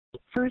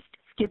First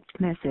skipped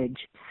message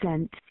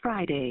sent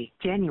Friday,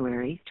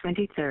 January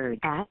 23rd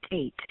at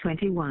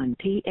 8:21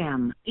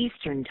 p.m.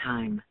 Eastern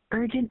Time.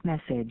 Urgent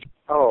message.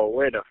 Oh,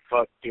 where the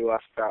fuck do I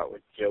start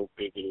with Joe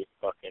Biggity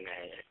fucking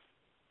ass?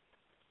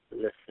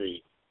 Let's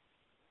see.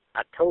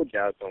 I told you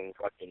I was gonna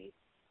fucking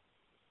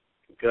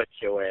gut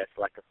your ass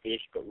like a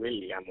fish, but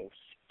really I'm gonna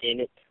skin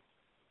it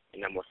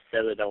and I'm gonna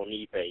sell it on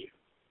eBay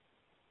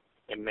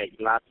and make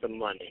lots of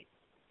money.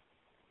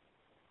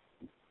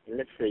 And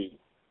let's see.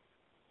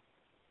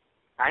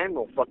 I am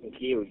gonna fucking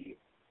kill you.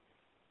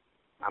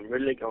 I'm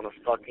really gonna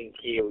fucking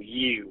kill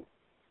you.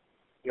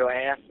 Your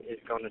ass is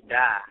gonna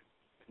die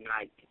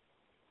tonight.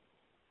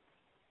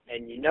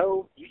 And you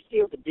know, you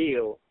seal the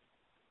deal,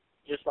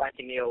 just like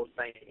in the old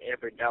saying,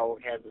 every dog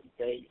has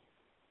a day,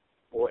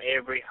 or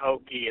every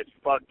hokey is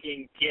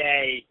fucking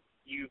gay,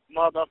 you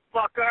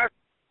motherfucker!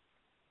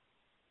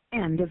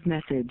 End of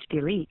message.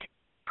 Delete.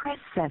 Press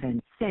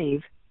 7.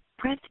 Save.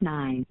 Press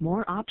 9.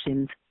 More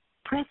options.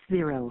 Press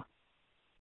 0.